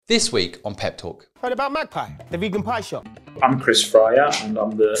This week on Pep Talk. Heard about Magpie, the vegan pie shop? I'm Chris Fryer and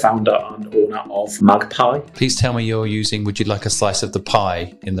I'm the founder and owner of Magpie. Please tell me you're using "would you like a slice of the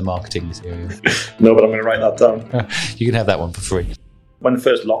pie" in the marketing material. No, but I'm going to write that down. You can have that one for free. When the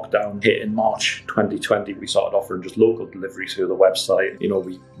first lockdown hit in March 2020, we started offering just local delivery through the website.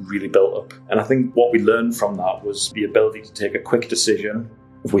 We really built up. And I think what we learned from that was the ability to take a quick decision.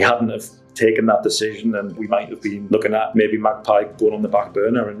 If we hadn't have taken that decision, then we might have been looking at maybe Magpie going on the back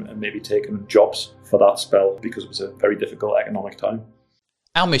burner and maybe taking jobs for that spell because it was a very difficult economic time.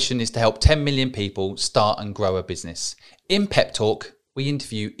 Our mission is to help 10 million people start and grow a business. In Pep Talk, we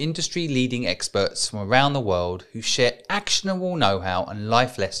interview industry-leading experts from around the world who share actionable know-how and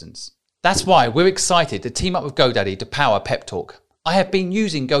life lessons. That's why we're excited to team up with GoDaddy to power Pep Talk. I have been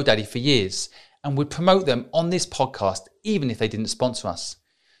using GoDaddy for years and would promote them on this podcast even if they didn't sponsor us.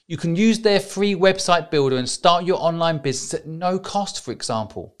 You can use their free website builder and start your online business at no cost, for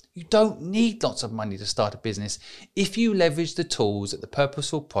example. You don't need lots of money to start a business if you leverage the tools at The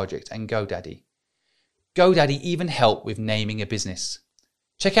Purposeful Project and GoDaddy. GoDaddy even help with naming a business.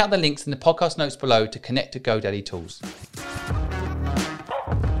 Check out the links in the podcast notes below to connect to GoDaddy tools.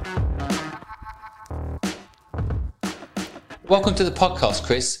 Welcome to the podcast,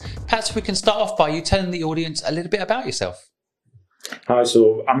 Chris. Perhaps we can start off by you telling the audience a little bit about yourself. Hi,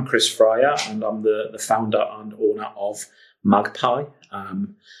 so I'm Chris Fryer and I'm the founder and owner of Magpie,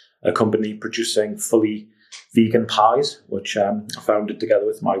 a company producing fully vegan pies, which I founded together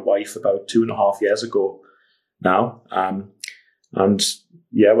with my wife about 2.5 years ago now. And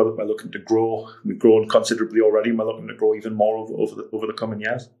yeah, we're looking to grow. We've grown considerably already and we're looking to grow even more over the coming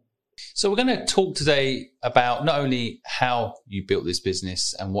years. So we're going to talk today about not only how you built this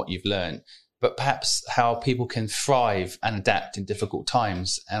business and what you've learned, but perhaps how people can thrive and adapt in difficult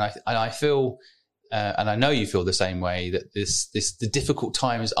times. And I feel, and I know you feel the same way, that the difficult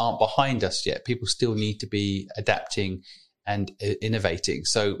times aren't behind us yet. People still need to be adapting and innovating.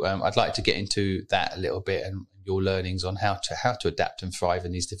 So I'd like to get into that a little bit and your learnings on how to adapt and thrive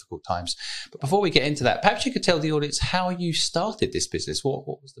in these difficult times. But before we get into that, perhaps you could tell the audience how you started this business. What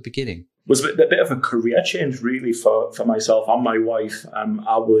was the beginning? It was a bit of a career change really for myself and my wife.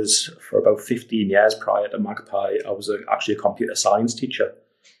 I was, for about 15 years prior to Magpie, I was actually a computer science teacher.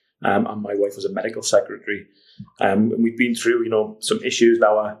 And my wife was a medical secretary. And we've been through, some issues in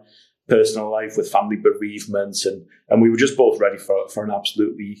our personal life with family bereavements, and we were just both ready for an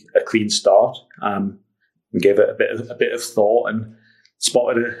absolutely clean start. We gave it a bit of thought and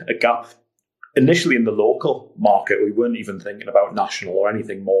spotted a gap initially in the local market. We weren't even thinking about national or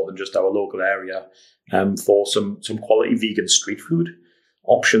anything more than just our local area for some quality vegan street food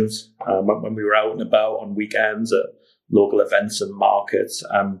options. When we were out and about on weekends at local events and markets,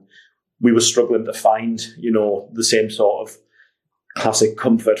 we were struggling to find, the same sort of classic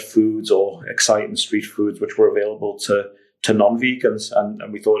comfort foods or exciting street foods which were available to non-vegans,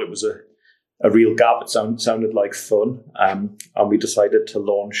 and we thought it was a real gap. It sounded like fun, and we decided to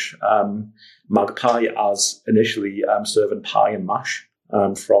launch Magpie as initially serving pie and mash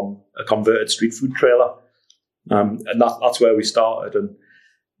from a converted street food trailer, and that's where we started. And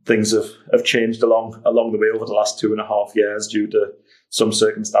things have changed along the way over the last 2.5 years due to some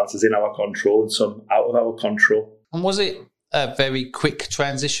circumstances in our control and some out of our control. And was it a very quick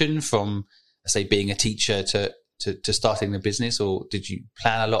transition from, say, being a teacher to starting the business, or did you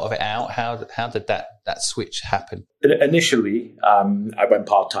plan a lot of it out? How did that switch happen? Initially, I went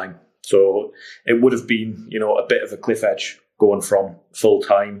part-time. So it would have been, a bit of a cliff edge going from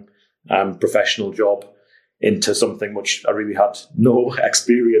full-time professional job into something which I really had no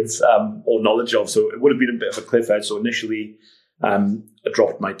experience or knowledge of. So it would have been a bit of a cliff edge. So initially, I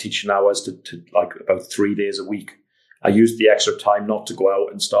dropped my teaching hours to like about 3 days a week. I used the extra time not to go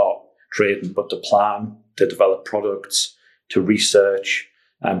out and start trading, but to plan, to develop products, to research,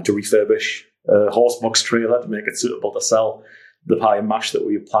 to refurbish a horse box trailer to make it suitable to sell the pie and mash that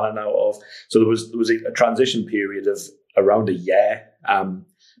we were planning out of. So there was a transition period of around a year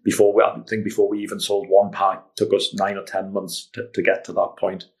before we even sold one pie. It took us 9 or 10 months to get to that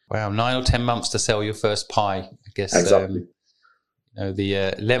point. Wow, 9 or 10 months to sell your first pie. I guess exactly.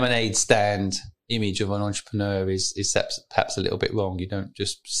 The lemonade stand image of an entrepreneur is perhaps a little bit wrong. You don't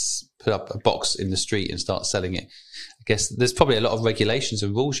just put up a box in the street and start selling it. I guess there's probably a lot of regulations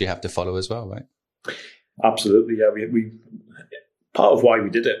and rules you have to follow as well, right? Absolutely, yeah. We part of why we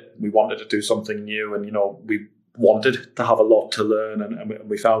did it, we wanted to do something new, and we wanted to have a lot to learn, and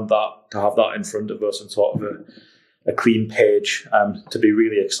we found that to have that in front of us and sort of a clean page to be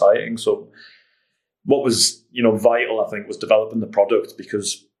really exciting. So what was vital, I think, was developing the product,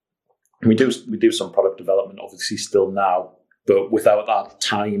 because we do some product development obviously still now, But without that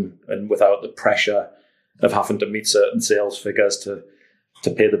time and without the pressure of having to meet certain sales figures to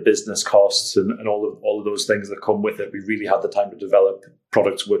pay the business costs and all of those things that come with it, we really had the time to develop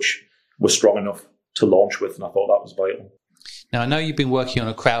products which were strong enough to launch with, and I thought that was vital. Now, I know you've been working on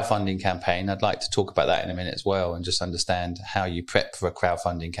a crowdfunding campaign. I'd like to talk about that in a minute as well and just understand how you prep for a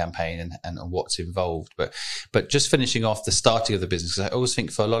crowdfunding campaign and what's involved. But just finishing off the starting of the business, because I always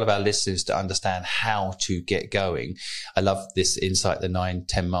think for a lot of our listeners to understand how to get going, I love this insight, the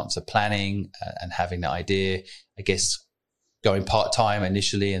 9-10 months of planning and having the idea, I guess, going part-time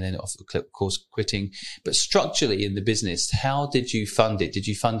initially and then of course quitting. But structurally in the business, how did you fund it? Did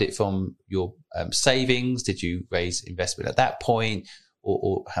you fund it from your savings? Did you raise investment at that point?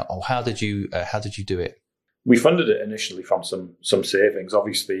 Or how did you do it? We funded it initially from some savings.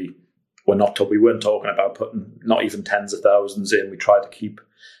 Obviously, we weren't talking about putting not even tens of thousands in. We tried to keep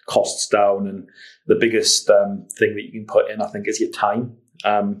costs down. And the biggest thing that you can put in, I think, is your time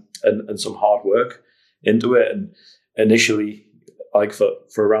and some hard work into it. And initially, like for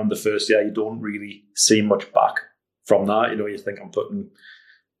around the first year, you don't really see much back from that. You think I'm putting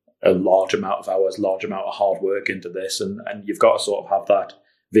a large amount of hours, large amount of hard work into this, and you've got to sort of have that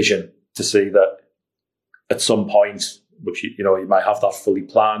vision to see that at some point, which you might have that fully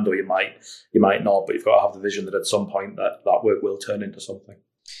planned, or you might not, but you've got to have the vision that at some point that work will turn into something.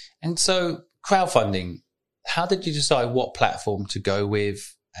 And so, crowdfunding. How did you decide what platform to go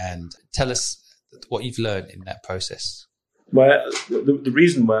with, and tell us what you've learned in that process? Well, the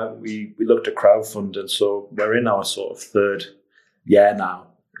reason why we looked at crowdfunding, so we're in our sort of third year now.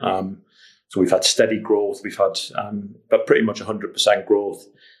 So we've had steady growth. We've had but pretty much 100% growth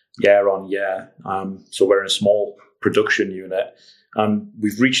year on year. So we're in a small production unit, and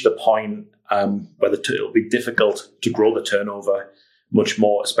we've reached a point where it'll be difficult to grow the turnover much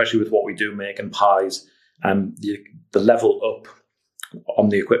more, especially with what we do making pies and the level up on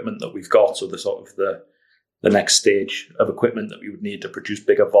the equipment that we've got. So the sort of the next stage of equipment that we would need to produce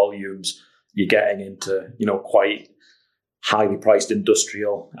bigger volumes, you're getting into, quite highly priced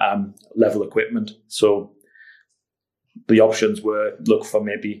industrial level equipment. So the options were look for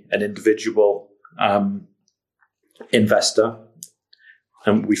maybe an individual investor.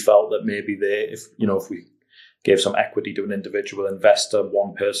 And we felt that maybe if we gave some equity to an individual investor,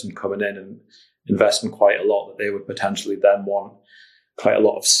 one person coming in and investing quite a lot, that they would potentially then want quite a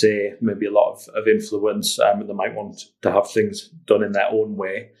lot of say, maybe a lot of influence, and they might want to have things done in their own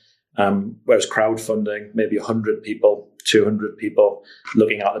way. Whereas crowdfunding, maybe 100 people, 200 people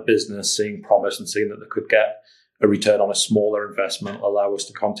looking at the business, seeing promise and seeing that they could get a return on a smaller investment, allow us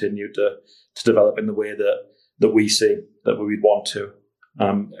to continue to develop in the way that we see that we'd want to.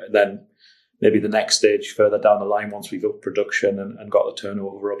 Then maybe the next stage further down the line, once we've upped production and got the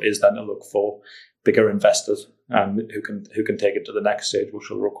turnover up, is then to look for bigger investors who can take it to the next stage, which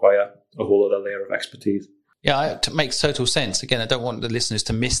will require a whole other layer of expertise. Yeah, it makes total sense. Again, I don't want the listeners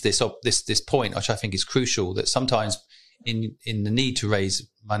to miss this point, which I think is crucial, that sometimes in the need to raise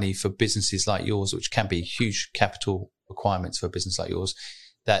money for businesses like yours, which can be huge capital requirements for a business like yours,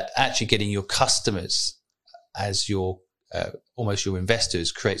 that actually getting your customers as your almost your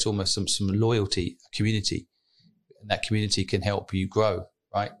investors creates almost some loyalty, community, and that community can help you grow,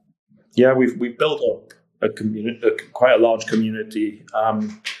 right? Yeah, we've built up a community, quite a large community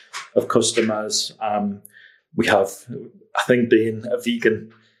of customers. We have, I think, being a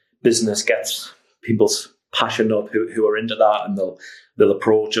vegan business gets people's passion up who are into that, and they'll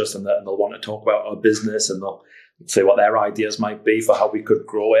approach us and they'll want to talk about our business, and they'll say what their ideas might be for how we could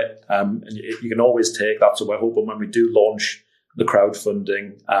grow it. And you can always take that. So we're hoping when we do launch the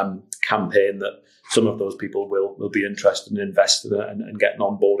crowdfunding campaign that some of those people will be interested in investing and getting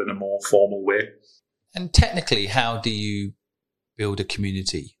on board in a more formal way. And technically, how do you build a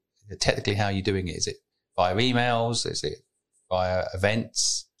community? Technically, how are you doing it? Is it via emails? Is it via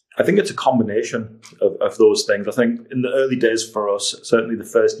events? I think it's a combination of those things. I think in the early days for us, certainly the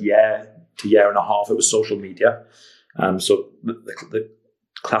first year to year and a half, it was social media. So the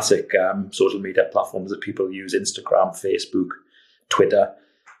classic social media platforms that people use, Instagram, Facebook, Twitter,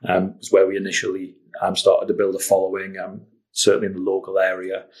 is where we initially started to build a following, certainly in the local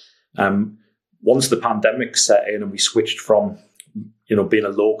area. Once the pandemic set in and we switched from, being a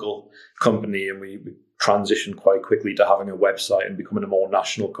local company, and we transitioned quite quickly to having a website and becoming a more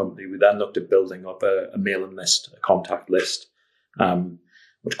national company, we then looked at building up a mailing list, a contact list,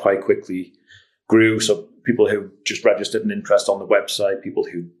 which quite quickly grew. So people who just registered an interest on the website, people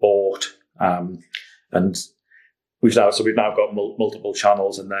who bought, and we've now got multiple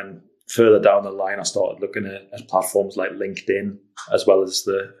channels. And then further down the line, I started looking at platforms like LinkedIn, as well as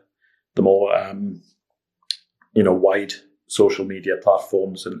the more wide social media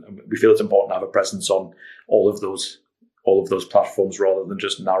platforms, and we feel it's important to have a presence on all of those platforms rather than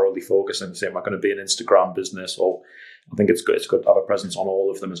just narrowly focusing and saying we're going to be an Instagram business. Or I think it's good to have a presence on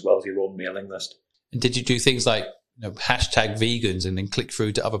all of them as well as your own mailing list. And did you do things like hashtag vegans and then click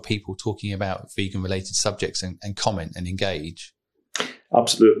through to other people talking about vegan related subjects and comment and engage?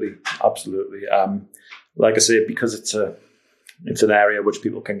 Absolutely. Like I say, because it's an area which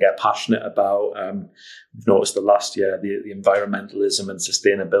people can get passionate about. We've noticed the last year the environmentalism and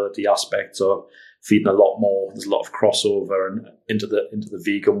sustainability aspects are feeding a lot more. There's a lot of crossover and into the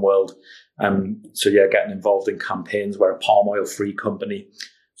vegan world. Getting involved in campaigns. We're a palm oil free company,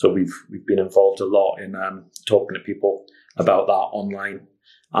 so we've been involved a lot in talking to people about that online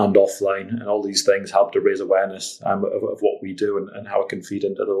and offline, and all these things help to raise awareness of what we do and how it can feed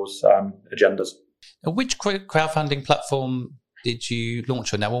into those agendas. Now, which crowdfunding platform did you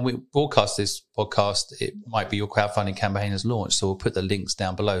launch on? Now, when we broadcast this podcast, it might be your crowdfunding campaign has launched, so we'll put the links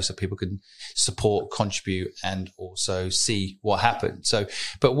down below so people can support, contribute, and also see what happened. So,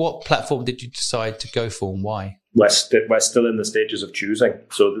 but what platform did you decide to go for, and why? We're still in the stages of choosing.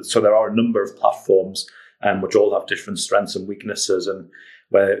 So there are a number of platforms which all have different strengths and weaknesses, and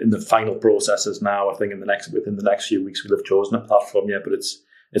we're in the final processes now. I think within the next few weeks we'll have chosen a platform yet, but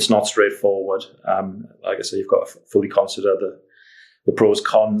it's not straightforward. Like I say, you've got to fully consider the pros,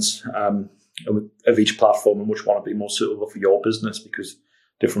 cons of each platform and which one would be more suitable for your business, because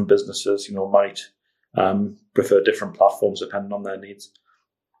different businesses, might prefer different platforms depending on their needs.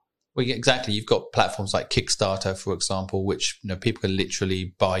 Well, yeah, exactly. You've got platforms like Kickstarter, for example, which people can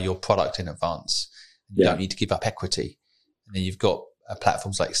literally buy your product in advance. You don't need to give up equity. And then you've got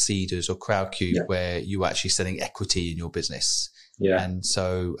platforms like Seedrs or Crowdcube, where you're actually selling equity in your business. Yeah. And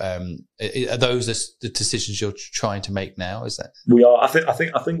so, are those the decisions you're trying to make now? Is that we are? I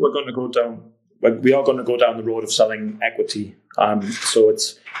think we're going to go down. We are going to go down the road of selling equity. So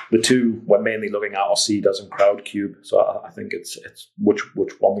it's the two we're mainly looking at are Seedrs and Crowdcube. So I think it's which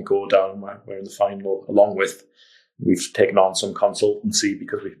one we go down. We're in the final. Along with, we've taken on some consultancy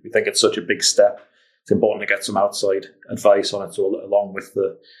because we think it's such a big step. It's important to get some outside advice on it. So along with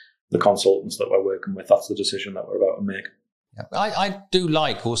the consultants that we're working with, that's the decision that we're about to make. Yeah. I do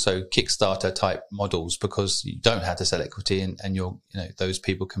like also Kickstarter type models because you don't have to sell equity, and those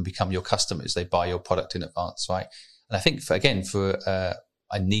people can become your customers. They buy your product in advance, right? And I think for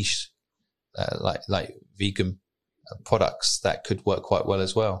a niche like vegan products, that could work quite well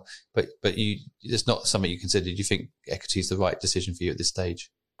as well. But it's not something you considered. Do you think equity is the right decision for you at this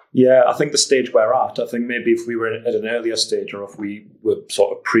stage? Yeah, I think the stage we're at, I think maybe if we were at an earlier stage, or if we were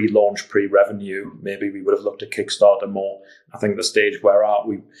sort of pre-launch, pre-revenue, maybe we would have looked at Kickstarter more. I think the stage we're at,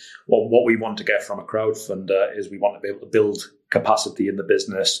 what we want to get from a crowdfunder is we want to be able to build capacity in the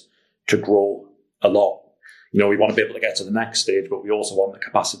business to grow a lot. We want to be able to get to the next stage, but we also want the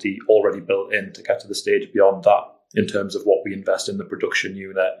capacity already built in to get to the stage beyond that, in terms of what we invest in the production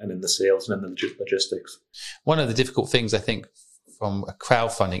unit and in the sales and in the logistics. One of the difficult things, I think, from a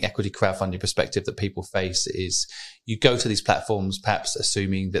equity crowdfunding perspective that people face is you go to these platforms perhaps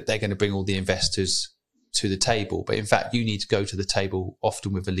assuming that they're going to bring all the investors to the table, but in fact you need to go to the table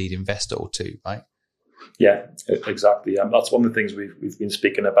often with a lead investor or two, right? Yeah, exactly. That's one of the things we've been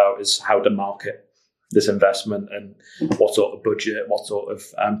speaking about, is how to market this investment and what sort of budget, what sort of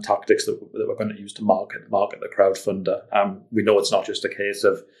tactics that we're going to use to market the crowdfunder. We know it's not just a case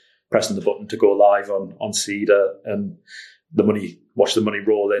of pressing the button to go live on Seedr and watch the money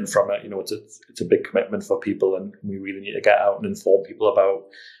roll in from it. It's a big commitment for people, and we really need to get out and inform people about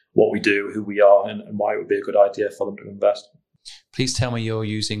what we do, who we are, and why it would be a good idea for them to invest. Please tell me you're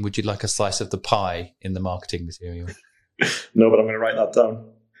using "would you like a slice of the pie" in the marketing material. No, but I'm going to write that down.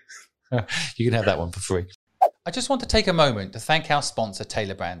 You can have that one for free. I just want to take a moment to thank our sponsor,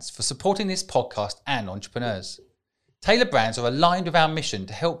 Tailor Brands, for supporting this podcast and entrepreneurs. Tailor Brands are aligned with our mission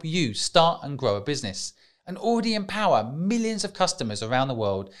to help you start and grow a business, and already empower millions of customers around the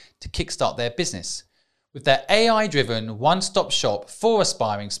world to kickstart their business. With their AI-driven one-stop shop for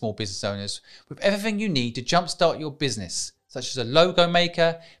aspiring small business owners, with everything you need to jumpstart your business, such as a logo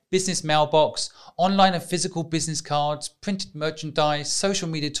maker, business mailbox, online and physical business cards, printed merchandise, social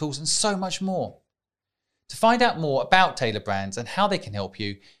media tools, and so much more. To find out more about Tailor Brands and how they can help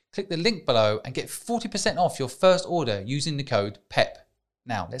you, click the link below and get 40% off your first order using the code PEP.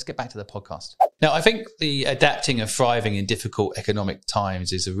 Now, let's get back to the podcast. Now, I think the adapting and thriving in difficult economic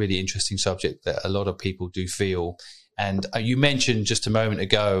times is a really interesting subject that a lot of people do feel. And you mentioned just a moment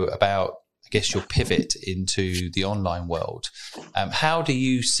ago about, I guess, your pivot into the online world. How do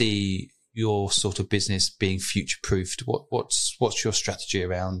you see your sort of business being future-proofed? What's your strategy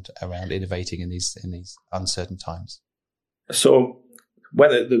around innovating in these uncertain times? So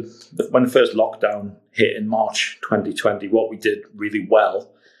when when the first lockdown hit in March 2020, what we did really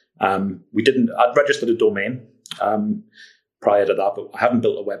well, I'd registered a domain prior to that, but I hadn't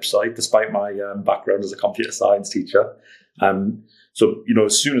built a website despite my background as a computer science teacher. So,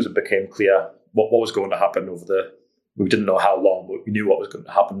 as soon as it became clear what was going to happen we didn't know how long, but we knew what was going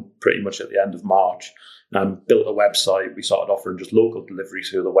to happen pretty much at the end of March. Built a website. We started offering just local deliveries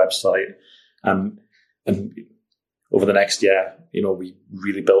through the website. And over the next year, we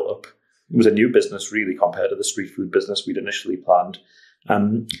really built up. It was a new business, really, compared to the street food business we'd initially planned.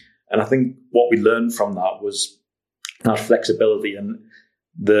 And I think what we learned from that was that flexibility and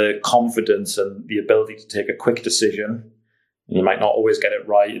the confidence and the ability to take a quick decision. And you might not always get it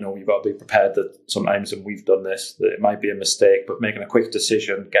right. You've got to be prepared that sometimes, and we've done this, that it might be a mistake, but making a quick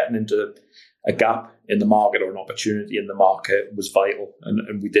decision, getting into a gap in the market or an opportunity in the market was vital.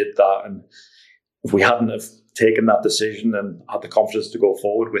 And we did that. And if we hadn't have taken that decision and had the confidence to go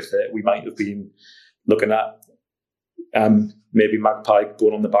forward with it, we might have been looking at maybe Magpie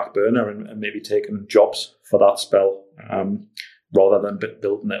going on the back burner and maybe taking jobs for that spell rather than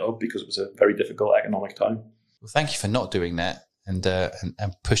building it up, because it was a very difficult economic time. Well, thank you for not doing that and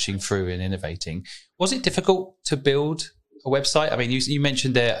pushing through and innovating. Was it difficult to build a website? I mean, you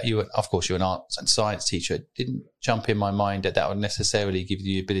mentioned there, you're an arts and science teacher. It didn't jump in my mind that would necessarily give you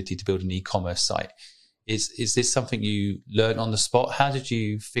the ability to build an e-commerce site. Is this something you learned on the spot? How did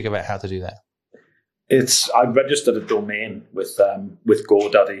you figure out how to do that? I registered a domain with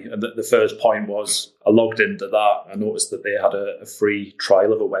GoDaddy, and the first point was I logged into that. I noticed that they had a free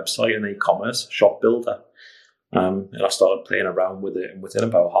trial of a website, an e-commerce shop builder, and I started playing around with it. And within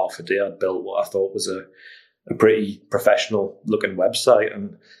about half a day, I'd built what I thought was a pretty professional looking website.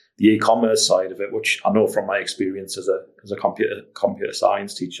 And the e-commerce side of it, which I know from my experience as a computer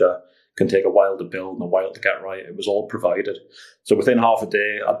science teacher, can take a while to build and a while to get right. It was all provided. So within half a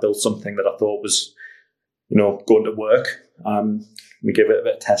day, I built something that I thought was going to work. We gave it a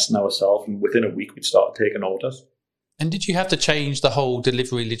bit of testing ourselves, and within a week we'd started taking orders. And did you have to change the whole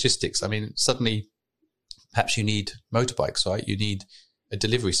delivery logistics? I mean, suddenly perhaps you need motorbikes, right? You need a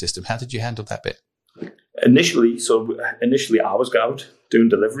delivery system. How did you handle that bit? Initially I was out doing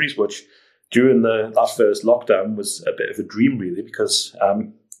deliveries, which during that first lockdown was a bit of a dream, really, because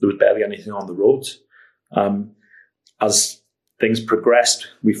there was barely anything on the roads. As things progressed,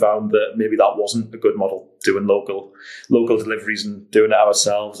 we found that maybe that wasn't a good model, doing local deliveries and doing it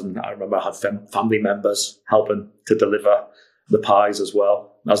ourselves. And I remember I had family members helping to deliver the pies as well.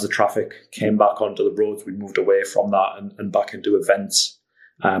 As the traffic came back onto the roads, we moved away from that and back into events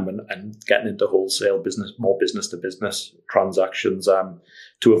and getting into wholesale business, more business to business transactions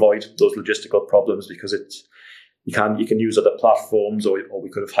to avoid those logistical problems, because you can use other platforms, or we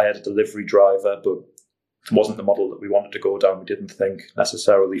could have hired a delivery driver, but it wasn't the model that we wanted to go down. We didn't think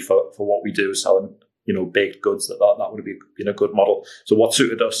necessarily for what we do, selling baked goods, that would have been a good model. So what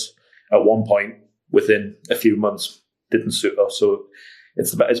suited us at one point within a few months didn't suit us. So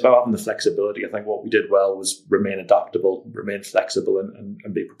it's about having the flexibility. I think what we did well was remain adaptable, remain flexible,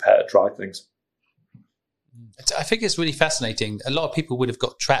 and be prepared to try things. I think it's really fascinating. A lot of people would have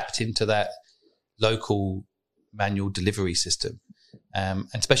got trapped into that local manual delivery system, and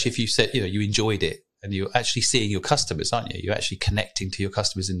especially if you said you enjoyed it. And you're actually seeing your customers, aren't you? You're actually connecting to your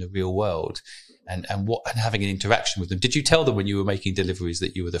customers in the real world and having an interaction with them. Did you tell them when you were making deliveries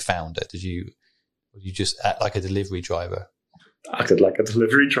that you were the founder? Or did you just act like a delivery driver? Acted like a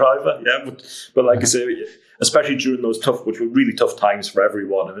delivery driver, yeah. But like I say, especially during those which were really tough times for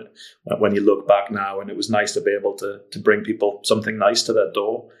everyone. And when you look back now, and it was nice to be able to bring people something nice to their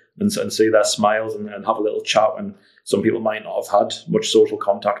door and see their smiles and have a little chat. And some people might not have had much social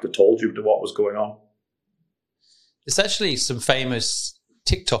contact at all due to what was going on. There's actually some famous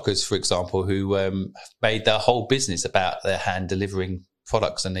TikTokers, for example, who have made their whole business about their hand delivering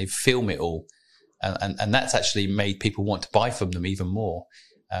products, and they film it all. And that's actually made people want to buy from them even more.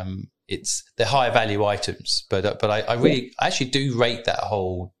 They're higher value items, but I actually do rate that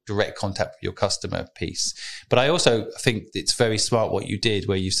whole direct contact with your customer piece. But I also think it's very smart what you did,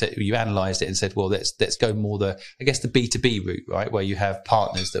 where you analysed it and said, well, let's go more the B2B route, right, where you have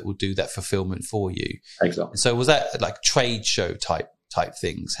partners that will do that fulfillment for you. Exactly. And so was that like trade show type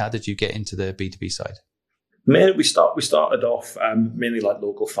things? How did you get into the B2B side? Mainly, we started off mainly like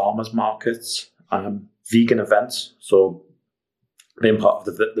local farmers markets, vegan events. So being part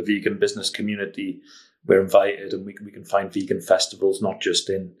of the vegan business community, we're invited, and we can find vegan festivals, not just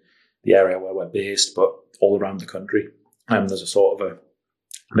in the area where we're based, but all around the country. There's a sort of a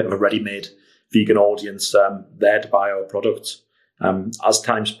bit of a ready-made vegan audience there to buy our products. As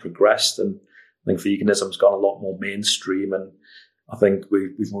times progressed and I think veganism's gone a lot more mainstream, and I think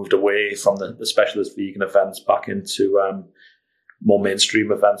we've moved away from the specialist vegan events back into more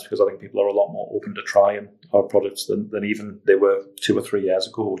mainstream events, because I think people are a lot more open to trying our products than even they were 2 or 3 years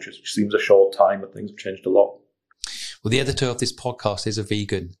ago, which seems a short time, but things have changed a lot. Well, the editor of this podcast is a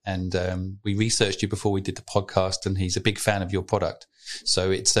vegan, and we researched you before we did the podcast, and he's a big fan of your product.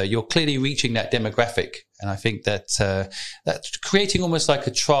 So it's you're clearly reaching that demographic, and I think that that's creating almost like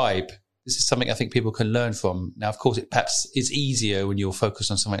a tribe. This is something I think people can learn from. Now, of course, it perhaps is easier when you're focused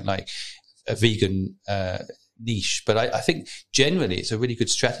on something like a vegan niche, but I think generally it's a really good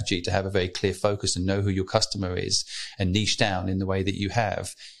strategy to have a very clear focus and know who your customer is and niche down in the way that you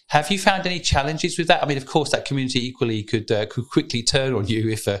have. Have you found any challenges with that? I mean, of course, that community equally could quickly turn on you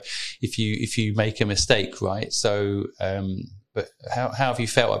if you make a mistake, right? So, but how have you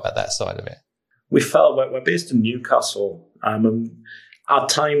felt about that side of it? We felt we're based in Newcastle, and at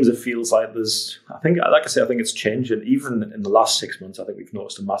times it feels like I think it's changing. Even in the last 6 months, I think we've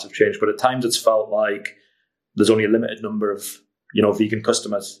noticed a massive change. But at times it's felt like there's only a limited number of vegan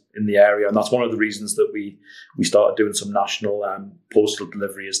customers in the area, and that's one of the reasons that we started doing some national postal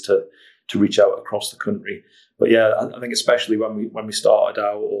delivery, is to reach out across the country. But yeah, I think especially when we started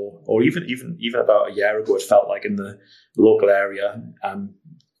out, or even about a year ago, it felt like in the local area,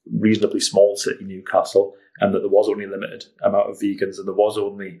 reasonably small city Newcastle, and that there was only a limited amount of vegans, and there was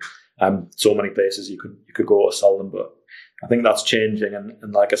only so many places you could go to sell them. But I think that's changing,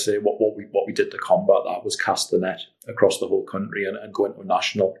 and like I say, what we did to combat that was cast the net across the whole country and go into a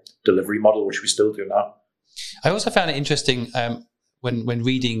national delivery model, which we still do now. I also found it interesting when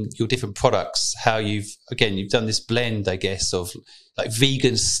reading your different products, how you've done this blend, I guess, of like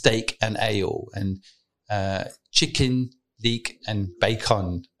vegan steak and ale, and chicken, leek, and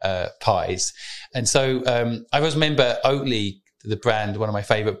bacon pies. And so I always remember Oatly, the brand, one of my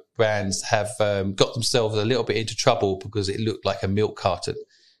favorite brands, have got themselves a little bit into trouble because it looked like a milk carton,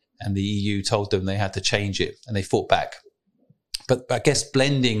 and the EU told them they had to change it, and they fought back. But I guess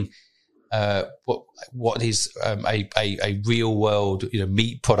blending what is a real world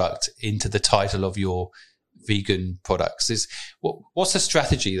meat product into the title of your vegan products is what's the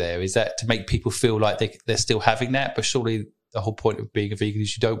strategy there? Is that to make people feel like they're still having that? But surely the whole point of being a vegan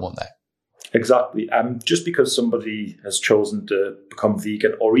is you don't want that. Exactly. Just because somebody has chosen to become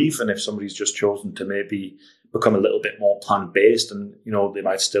vegan, or even if somebody's just chosen to maybe become a little bit more plant-based, and they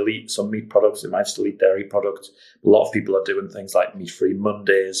might still eat some meat products, they might still eat dairy products. A lot of people are doing things like meat-free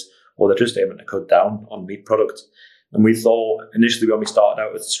Mondays, or they're just aiming to cut down on meat products. And we thought initially, when we started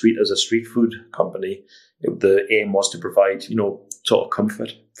out as a street food company, the aim was to provide sort of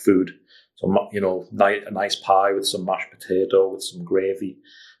comfort food. So a nice pie with some mashed potato, with some gravy.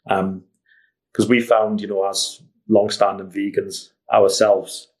 Because we found, as long-standing vegans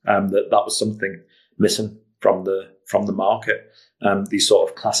ourselves, that was something missing from the market. These sort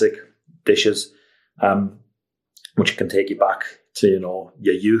of classic dishes, which can take you back to your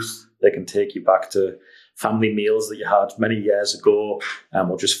youth. They can take you back to family meals that you had many years ago,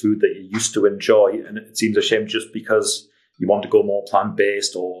 or just food that you used to enjoy. And it seems a shame just because you want to go more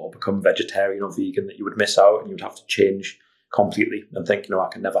plant-based or become vegetarian or vegan that you would miss out, and you would have to change completely and think, I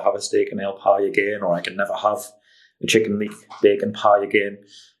can never have a steak and ale pie again, or I can never have a chicken leek bacon pie again.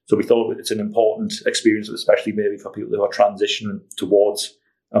 So we thought it's an important experience, especially maybe for people who are transitioning towards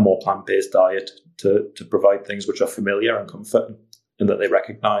a more plant-based diet, to provide things which are familiar and comforting and that they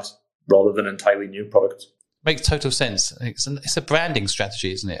recognise, rather than entirely new products. Makes total sense. It's a branding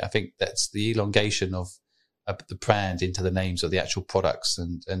strategy, isn't it? I think that's the elongation of the brand into the names of the actual products,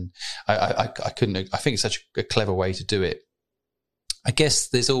 and I think it's such a clever way to do it. I guess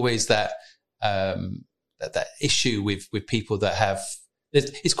there's always that that issue with people that have.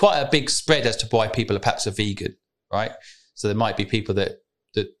 It's quite a big spread as to why people are perhaps a vegan, right? So there might be people that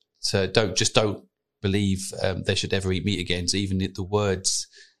don't believe they should ever eat meat again. So even the words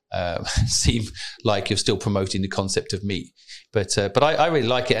seem like you're still promoting the concept of meat. But I really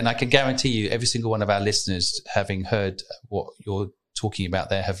like it, and I can guarantee you, every single one of our listeners, having heard what you're talking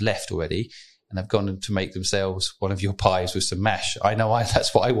about there, have left already and have gone to make themselves one of your pies with some mash. I know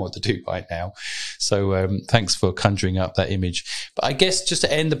that's what I want to do right now. So thanks for conjuring up that image. But I guess just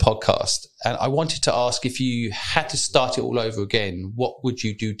to end the podcast, and I wanted to ask, if you had to start it all over again, what would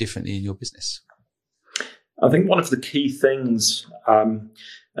you do differently in your business? I think one of the key things, and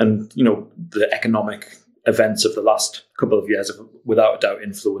the economic events of the last couple of years have without a doubt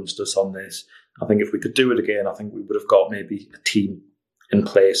influenced us on this. I think if we could do it again, I think we would have got maybe a team in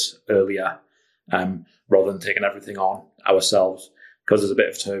place earlier, rather than taking everything on ourselves, because there's a bit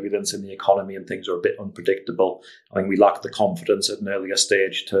of turbulence in the economy and things are a bit unpredictable. I think we lacked the confidence at an earlier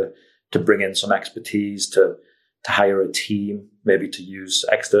stage to to bring in some expertise, to hire a team, maybe to use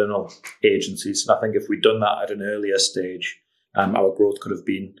external agencies. And I think if we'd done that at an earlier stage, our growth could have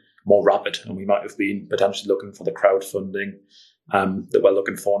been more rapid, and we might have been potentially looking for the crowdfunding that we're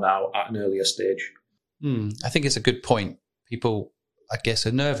looking for now at an earlier stage. I think it's a good point. People, I guess,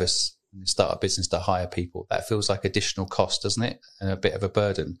 are nervous when they start a business to hire people. That feels like additional cost, doesn't it? And a bit of a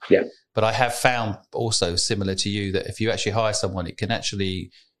burden. Yeah. But I have found also, similar to you, that if you actually hire someone, it can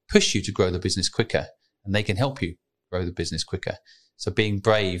actually push you to grow the business quicker, and they can help you grow the business quicker. So being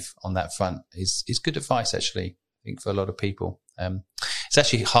brave on that front is good advice, actually, I think, for a lot of people. It's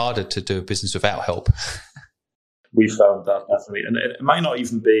actually harder to do a business without help. We found that, definitely. And it might not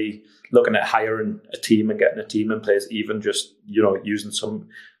even be looking at hiring a team and getting a team in place, even just, using some.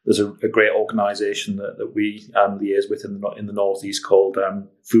 There's a great organisation that we liaise with in the Northeast called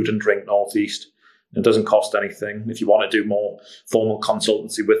Food and Drink Northeast. It doesn't cost anything. If you want to do more formal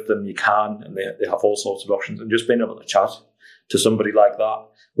consultancy with them, you can, and they have all sorts of options. And just being able to chat to somebody like that,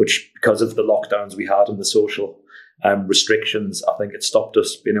 which, because of the lockdowns we had and the social restrictions, I think it stopped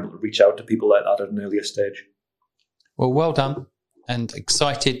us being able to reach out to people like that at an earlier stage. Well done, and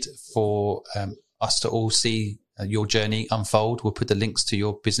excited for us to all see your journey unfold. We'll put the links to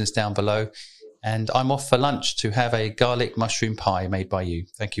your business down below, and I'm off for lunch to have a garlic mushroom pie made by you.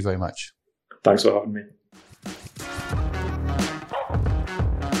 Thank you very much. Thanks for having me.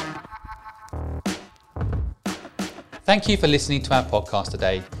 Thank you for listening to our podcast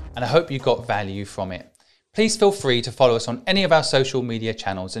today, and I hope you got value from it. Please feel free to follow us on any of our social media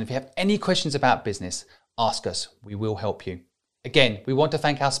channels, and if you have any questions about business, ask us. We will help you. Again, we want to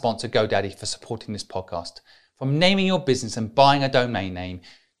thank our sponsor, GoDaddy, for supporting this podcast. From naming your business and buying a domain name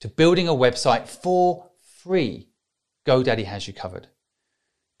to building a website for free, GoDaddy has you covered.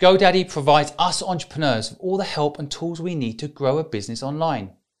 GoDaddy provides us entrepreneurs with all the help and tools we need to grow a business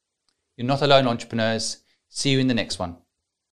online. You're not alone, entrepreneurs. See you in the next one.